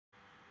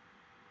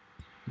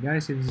Hey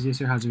guys, this is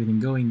JSer. How's everything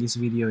going? In this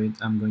video,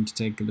 I'm going to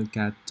take a look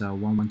at 1,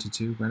 1 to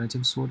 2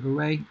 relative sort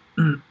array.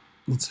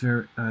 It's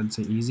it's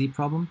an easy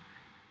problem.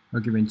 We're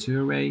given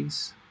two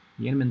arrays.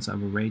 The elements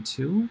of array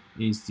 2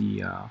 is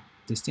the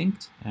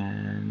distinct,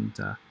 and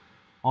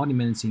all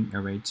elements in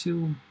array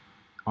 2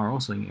 are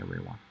also in array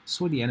 1.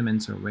 Sort the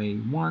elements of array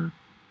 1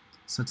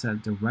 such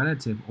that the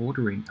relative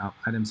ordering of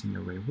items in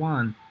array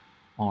 1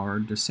 are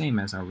the same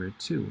as array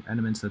 2.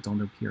 Elements that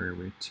don't appear in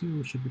array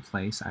 2 should be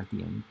placed at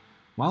the end.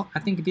 Well, I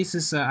think this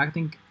is, I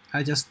think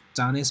I just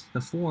done this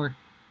before.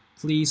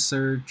 Please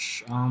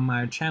search on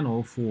my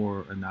channel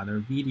for another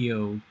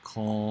video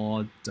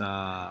called,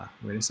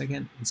 wait a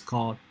second, it's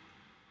called,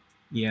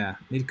 yeah,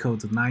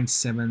 LeetCode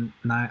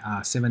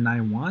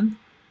 791,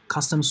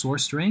 custom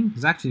source string.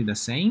 It's actually the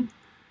same.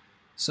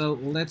 So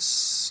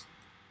let's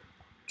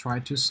try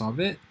to solve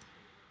it.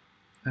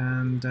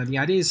 And the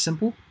idea is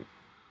simple.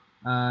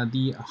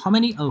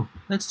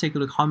 Let's take a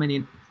look how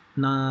many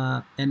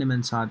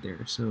elements are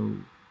there. So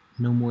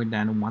no more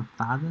than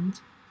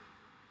 1,000.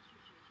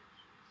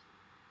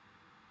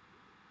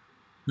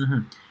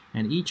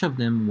 And each of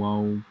them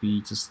will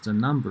be just a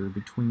number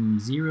between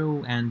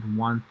 0 and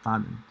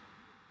 1,000.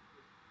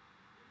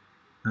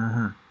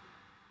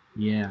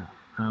 Yeah,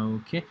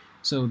 okay.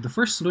 So the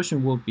first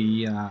solution will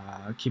be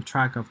keep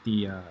track of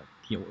the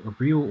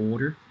real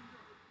order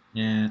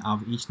and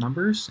of each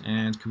numbers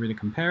and create a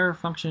compare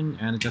function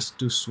and just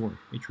do sort,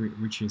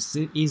 which is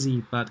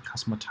easy but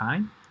costs more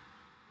time.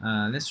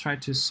 Let's try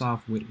to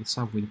solve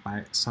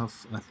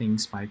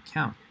things by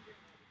count.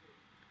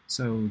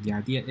 So the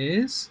idea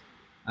is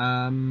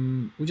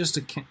we just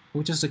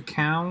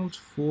account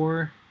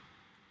for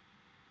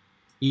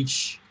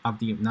each of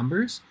the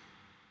numbers,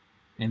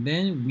 and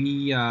then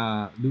we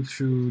loop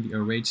through the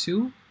array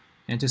 2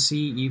 and to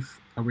see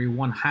if array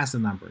 1 has the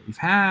number. If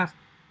have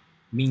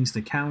means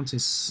the count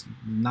is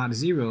not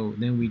 0,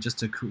 then we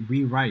just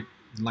rewrite,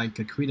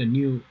 like create a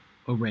new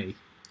array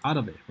out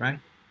of it, right?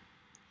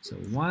 So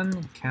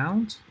 1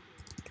 count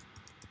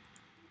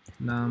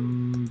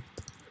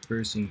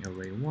numbers in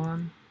array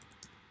 1,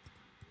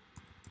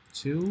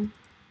 2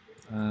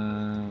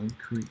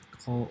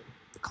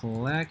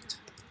 collect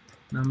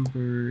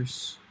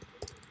numbers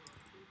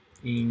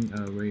in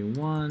array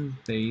 1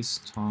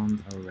 based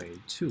on array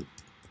 2,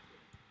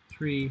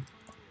 3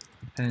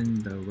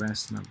 append the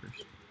rest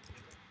numbers.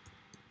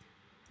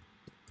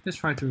 Let's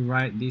try to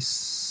write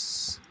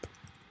this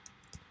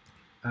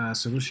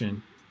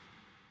solution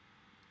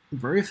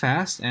very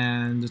fast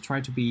and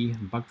try to be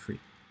bug free.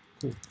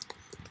 Cool.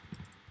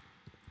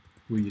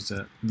 We use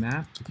a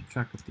map to keep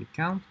track of the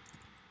account.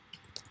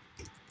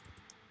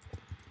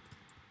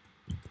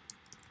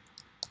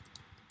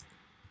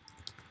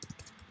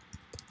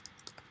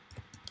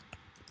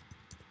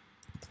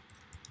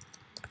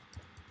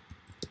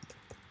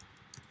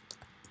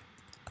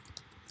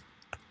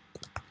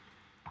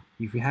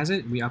 If it has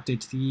it, we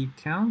update the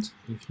count.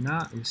 If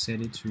not, we set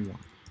it to 1.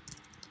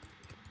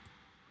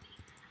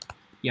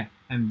 Yeah,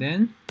 and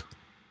then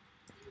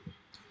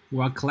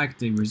we'll collect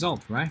the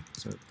result, right?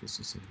 So this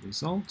is a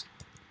result.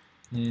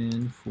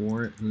 And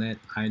for let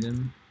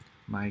item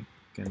like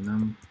a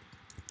num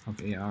of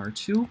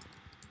AR2,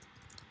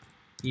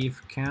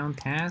 if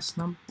count has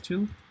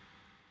num2,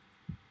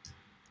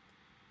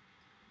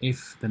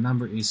 if the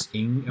number is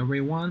in array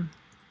 1,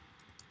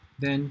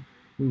 then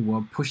we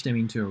will push them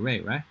into array,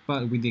 right?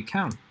 But with the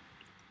count,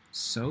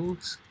 so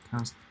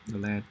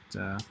let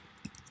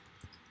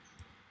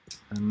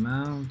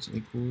amount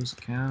equals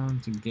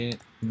count to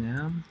get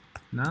num,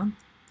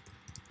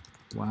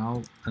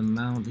 while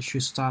amount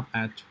should stop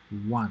at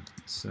 1.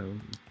 So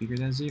bigger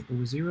than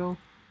 0,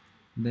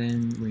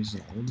 then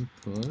result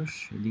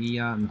push the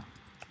num,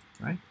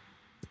 right?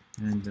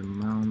 And the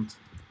amount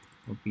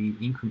will be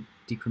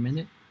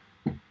decremented.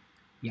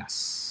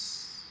 Yes.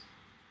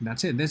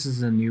 That's it. This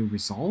is a new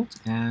result,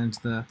 and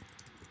the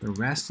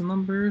rest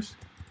numbers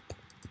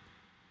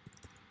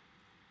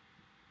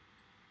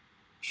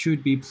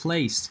should be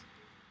placed.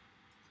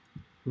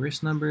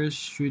 Rest numbers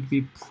should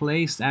be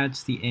placed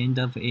at the end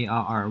of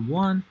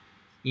ARR1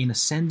 in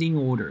ascending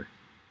order.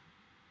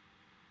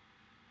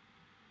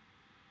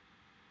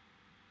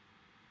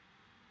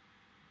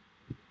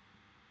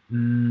 The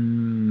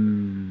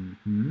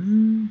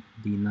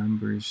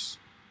numbers.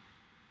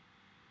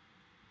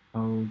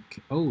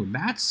 Okay. Oh,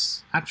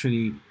 that's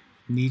actually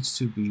needs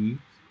to be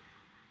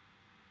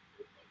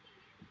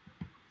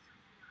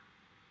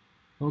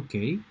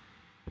okay.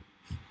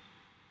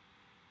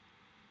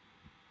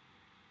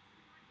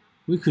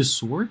 We could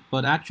sort,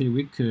 but actually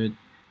we could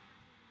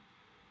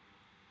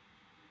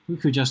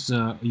just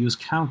use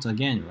count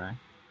again, right?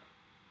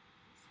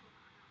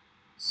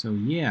 So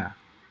yeah,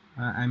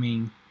 I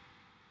mean,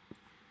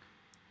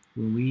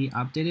 when we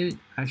update it,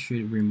 I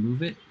should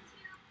remove it.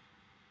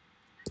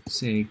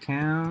 Say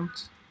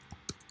count.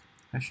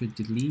 I should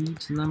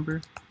delete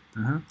number.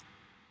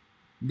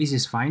 This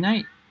is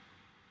finite.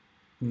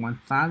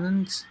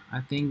 1,000.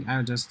 I think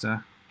I'll just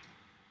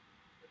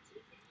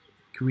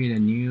create a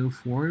new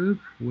for loop,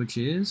 which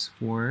is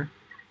for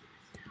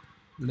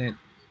let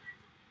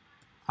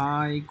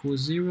I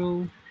equals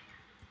 0,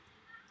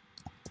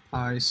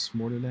 I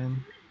smaller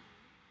than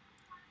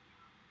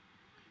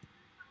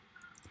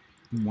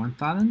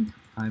 1000,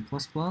 I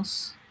plus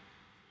plus.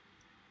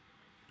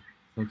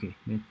 Okay,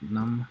 make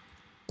num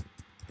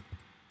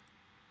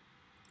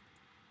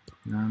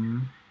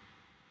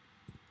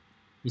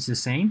it's the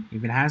same.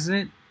 If it has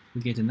it,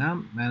 we get the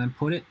num and then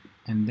put it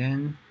and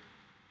then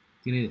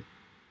delete it.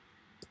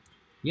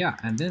 Yeah,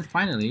 and then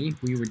finally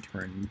we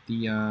return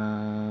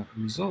the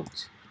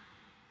result,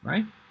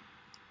 right?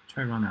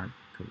 Try run our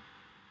code.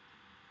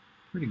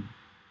 Pretty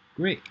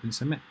great. Let's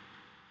submit.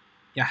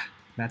 Yeah,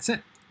 that's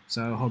it.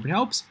 So hope it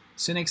helps.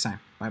 See you next time.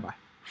 Bye bye.